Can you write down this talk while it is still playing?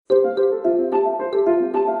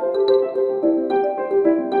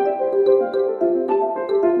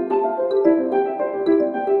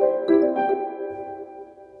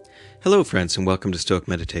Hello, friends, and welcome to Stoic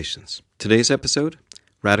Meditations. Today's episode,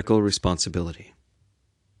 Radical Responsibility.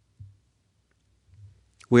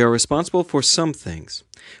 We are responsible for some things,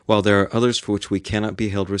 while there are others for which we cannot be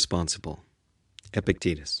held responsible.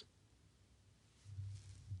 Epictetus.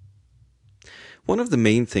 One of the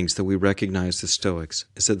main things that we recognize as Stoics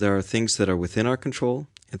is that there are things that are within our control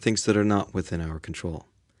and things that are not within our control.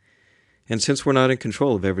 And since we're not in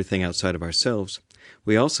control of everything outside of ourselves,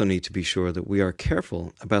 we also need to be sure that we are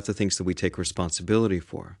careful about the things that we take responsibility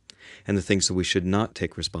for and the things that we should not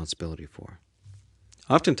take responsibility for.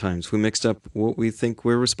 Oftentimes, we mix up what we think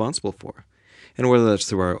we're responsible for, and whether that's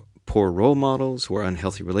through our poor role models or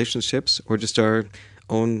unhealthy relationships or just our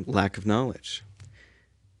own lack of knowledge.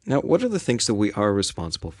 Now, what are the things that we are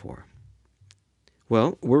responsible for?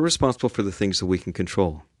 Well, we're responsible for the things that we can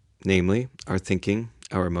control, namely our thinking,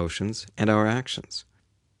 our emotions, and our actions.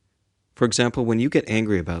 For example, when you get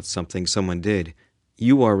angry about something someone did,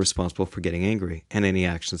 you are responsible for getting angry and any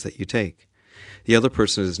actions that you take. The other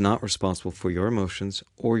person is not responsible for your emotions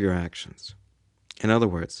or your actions. In other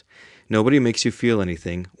words, nobody makes you feel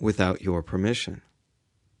anything without your permission.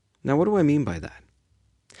 Now, what do I mean by that?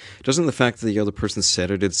 Doesn't the fact that the other person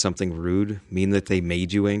said or did something rude mean that they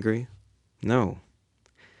made you angry? No.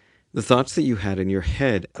 The thoughts that you had in your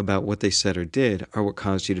head about what they said or did are what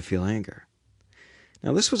caused you to feel anger.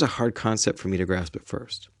 Now, this was a hard concept for me to grasp at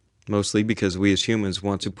first, mostly because we as humans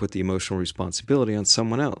want to put the emotional responsibility on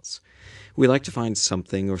someone else. We like to find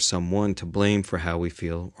something or someone to blame for how we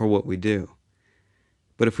feel or what we do.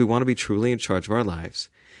 But if we want to be truly in charge of our lives,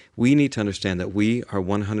 we need to understand that we are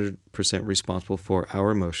 100% responsible for our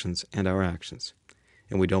emotions and our actions,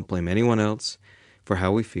 and we don't blame anyone else for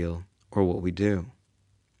how we feel or what we do.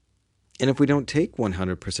 And if we don't take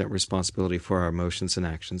 100% responsibility for our emotions and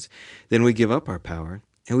actions, then we give up our power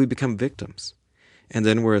and we become victims. And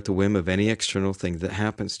then we're at the whim of any external thing that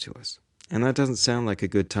happens to us. And that doesn't sound like a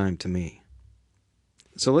good time to me.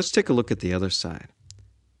 So let's take a look at the other side.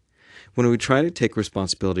 When we try to take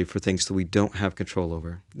responsibility for things that we don't have control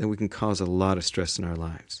over, then we can cause a lot of stress in our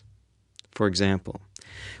lives. For example,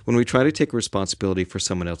 when we try to take responsibility for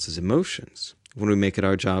someone else's emotions, when we make it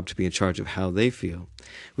our job to be in charge of how they feel,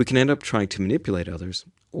 we can end up trying to manipulate others,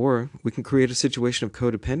 or we can create a situation of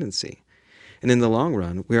codependency. And in the long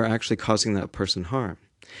run, we are actually causing that person harm,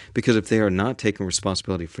 because if they are not taking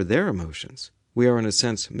responsibility for their emotions, we are in a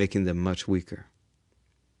sense making them much weaker.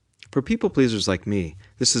 For people pleasers like me,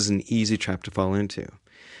 this is an easy trap to fall into.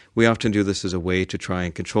 We often do this as a way to try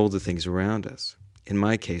and control the things around us. In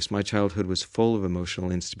my case, my childhood was full of emotional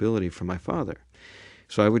instability from my father.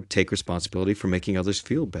 So I would take responsibility for making others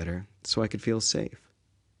feel better so I could feel safe.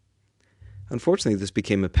 Unfortunately, this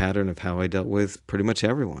became a pattern of how I dealt with pretty much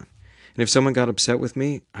everyone. And if someone got upset with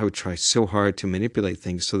me, I would try so hard to manipulate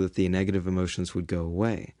things so that the negative emotions would go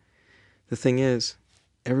away. The thing is,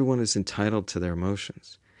 everyone is entitled to their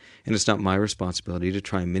emotions, and it's not my responsibility to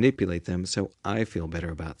try and manipulate them so I feel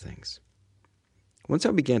better about things. Once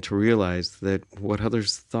I began to realize that what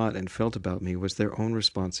others thought and felt about me was their own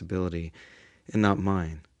responsibility and not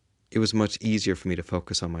mine, it was much easier for me to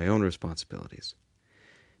focus on my own responsibilities.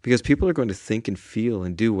 Because people are going to think and feel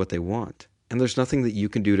and do what they want, and there's nothing that you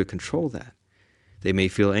can do to control that. They may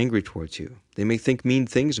feel angry towards you. They may think mean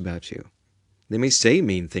things about you. They may say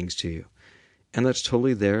mean things to you, and that's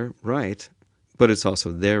totally their right, but it's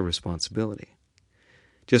also their responsibility.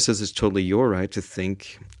 Just as it's totally your right to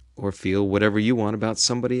think or feel whatever you want about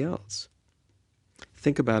somebody else.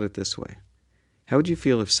 Think about it this way. How would you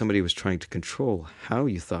feel if somebody was trying to control how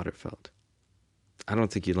you thought or felt? I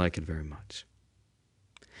don't think you'd like it very much.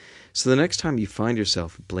 So the next time you find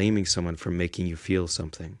yourself blaming someone for making you feel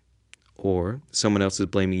something, or someone else is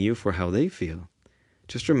blaming you for how they feel,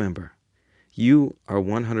 just remember, you are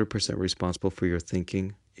 100% responsible for your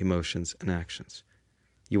thinking, emotions, and actions.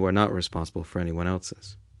 You are not responsible for anyone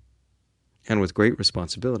else's. And with great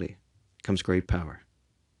responsibility comes great power.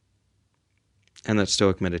 And that's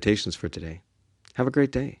Stoic Meditations for today. Have a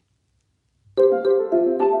great day.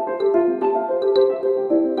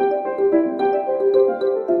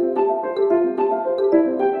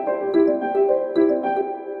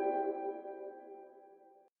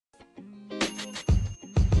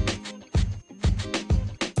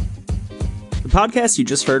 The podcast you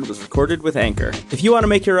just heard was recorded with Anchor. If you want to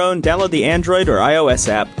make your own, download the Android or iOS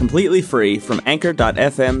app completely free from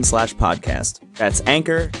anchor.fm/podcast. That's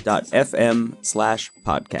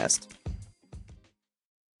anchor.fm/podcast.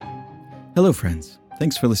 Hello, friends.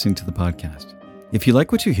 Thanks for listening to the podcast. If you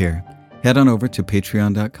like what you hear, head on over to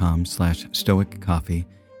patreon.com/stoiccoffee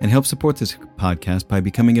and help support this podcast by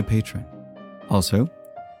becoming a patron. Also,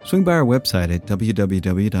 swing by our website at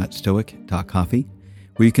www.stoic.coffee,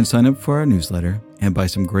 where you can sign up for our newsletter and buy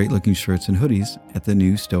some great-looking shirts and hoodies at the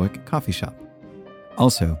new Stoic Coffee Shop.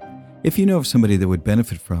 Also, if you know of somebody that would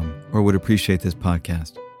benefit from or would appreciate this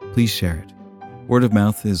podcast, please share it. Word of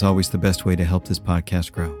mouth is always the best way to help this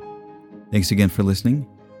podcast grow. Thanks again for listening,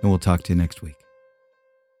 and we'll talk to you next week.